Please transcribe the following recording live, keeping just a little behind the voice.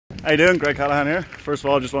How you doing? Greg Callaghan here. First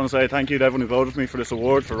of all, I just want to say thank you to everyone who voted for me for this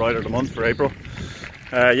award for Rider of the Month for April.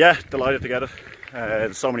 Yeah, delighted to get it.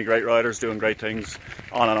 There's so many great riders doing great things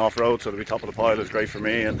on and off road, so to be top of the pile is great for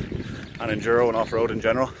me and enduro and off road in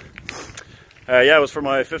general. Yeah, it was for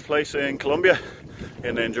my 5th place in Colombia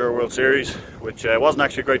in the Enduro World Series, which wasn't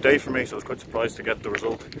actually a great day for me, so I was quite surprised to get the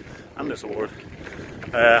result and this award.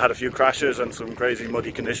 Had a few crashes and some crazy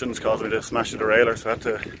muddy conditions caused me to smash the derailleur, so I had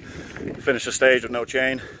to finish the stage with no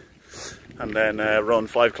chain and then run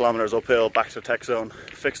 5 kilometers uphill back to the tech zone,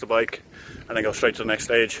 fix the bike and then go straight to the next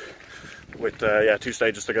stage with yeah, 2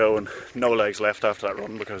 stages to go and no legs left after that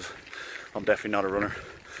run because I'm definitely not a runner.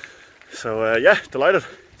 So yeah, delighted.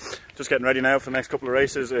 Just getting ready now for the next couple of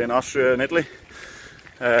races in Austria and Italy.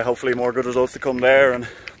 Hopefully more good results to come there and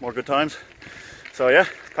more good times. So yeah,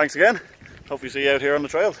 thanks again. Hopefully see you out here on the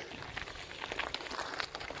trails.